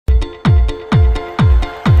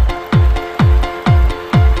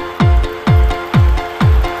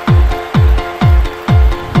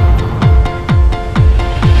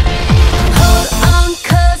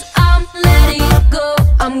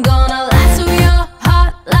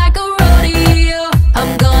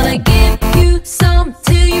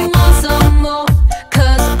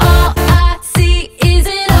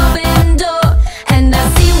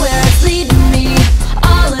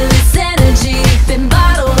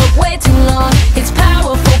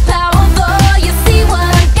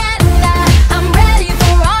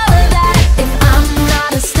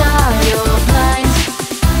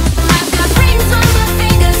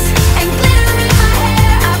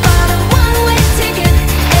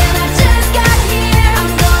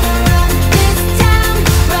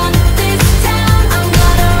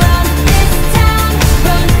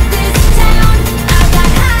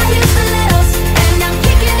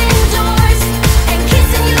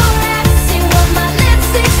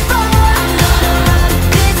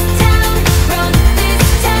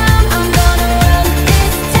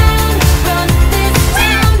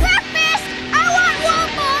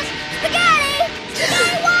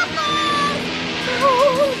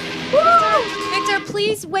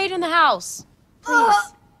please wait in the house. Please.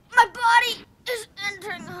 My body is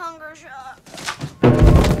entering hunger shock.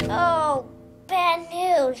 Oh, bad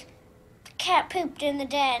news. The cat pooped in the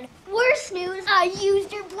den. Worse news, I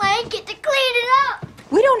used your blanket to clean it up.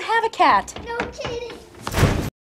 We don't have a cat. No kidding.